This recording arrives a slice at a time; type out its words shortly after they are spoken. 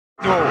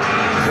go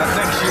that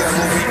next year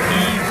will be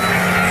even.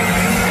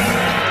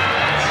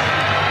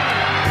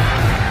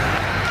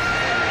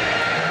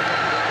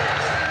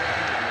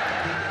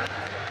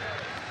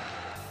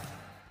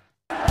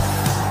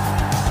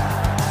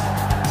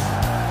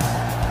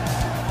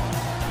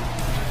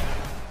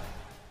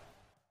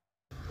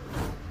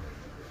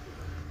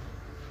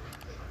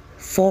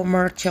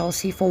 Former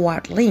Chelsea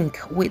forward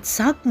linked with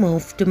sack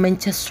move to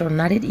Manchester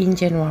United in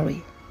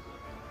January.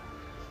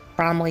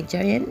 Premier League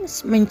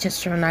giants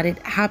Manchester United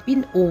have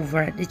been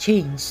over the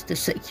change to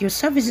secure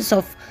services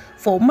of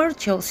former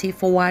Chelsea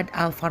forward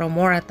Alvaro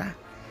Morata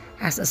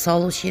as a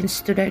solution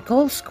to their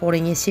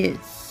goal-scoring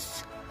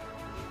issues.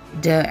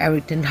 The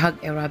Erik Ten Hag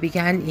era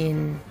began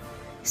in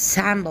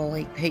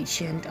shambolic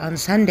fashion on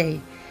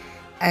Sunday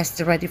as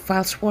the Red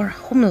Devils were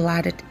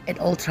humiliated at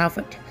Old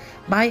Trafford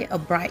by a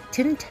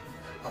Brighton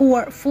who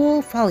were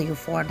full value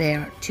for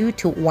their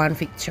 2-1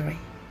 victory.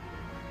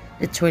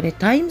 The 20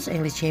 times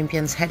English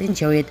champions had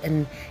enjoyed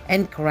an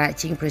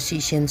encouraging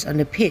precision on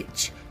the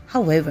pitch.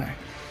 However,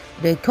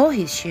 the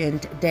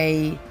cohesion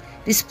they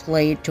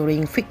displayed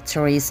during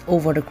victories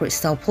over the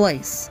Crystal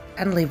Palace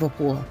and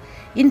Liverpool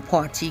in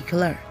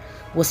particular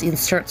was in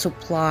short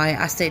supply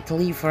as they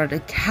delivered a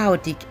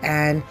chaotic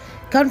and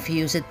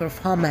confused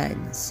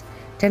performance.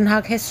 Ten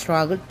Hag has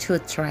struggled to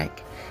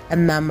attract a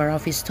number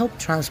of his top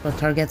transfer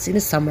targets in the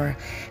summer,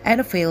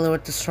 and a failure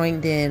to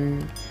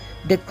strengthen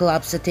the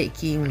club's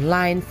attacking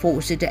line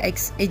forced the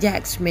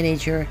ex-Ajax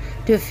manager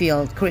to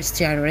field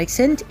Christian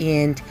Eriksen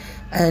in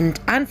an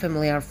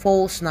unfamiliar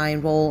false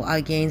nine role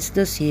against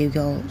the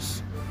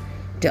Seagulls.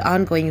 The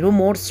ongoing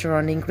rumors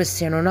surrounding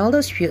Cristiano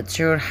Ronaldo's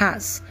future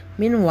has,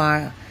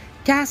 meanwhile,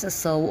 cast a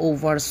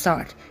sour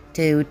start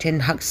to Ten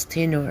Hag's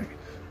tenure,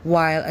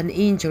 while an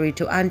injury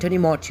to Anthony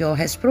Martial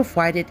has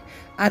provided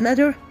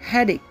another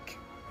headache.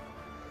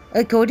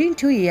 According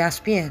to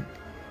ESPN,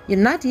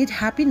 United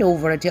have been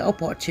over the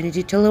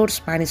opportunity to lure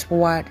Spanish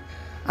forward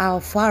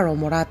Alvaro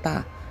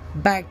Morata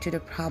back to the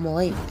Premier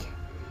League.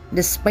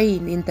 The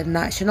Spain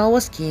international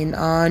was keen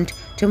on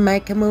to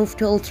make a move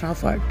to Old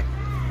Trafford.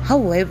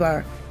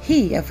 However,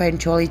 he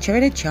eventually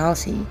joined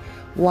Chelsea,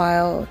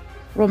 while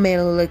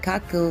Romelu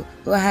Lukaku,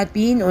 who had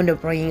been on the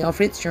brink of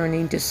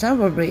returning to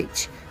Stamford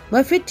Bridge,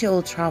 moved to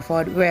Old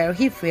Trafford where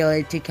he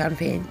failed to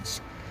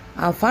convince.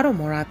 Alvaro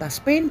Morata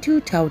spent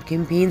 2 tough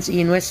campaigns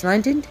in West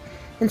London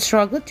and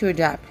struggled to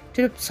adapt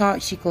to the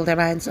psychological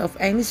demands of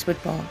English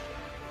football.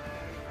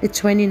 The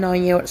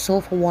 29-year-old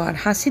forward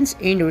has since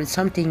endured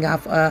something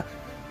of a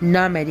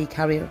nomadic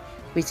career,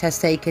 which has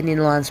taken in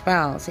loan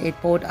spells at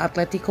both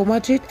Atletico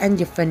Madrid and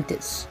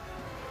Juventus.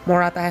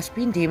 Morata has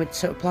been deemed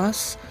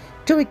surplus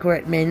to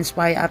recruitments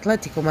by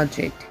Atletico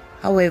Madrid,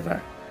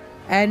 however,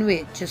 and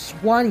with just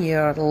 1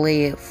 year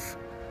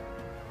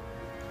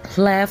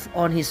left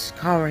on his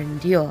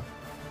current deal,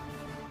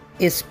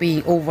 is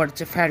being offered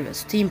to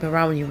various teams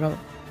around Europe.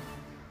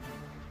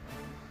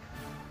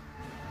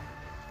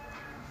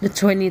 The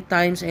 20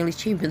 times English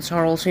champions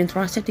are also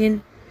interested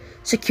in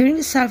securing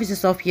the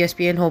services of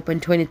ESPN Open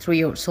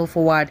 23-year-old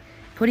forward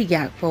Cody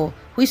Gakpo,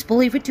 who is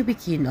believed to be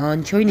keen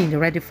on joining the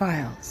Red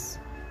Devils.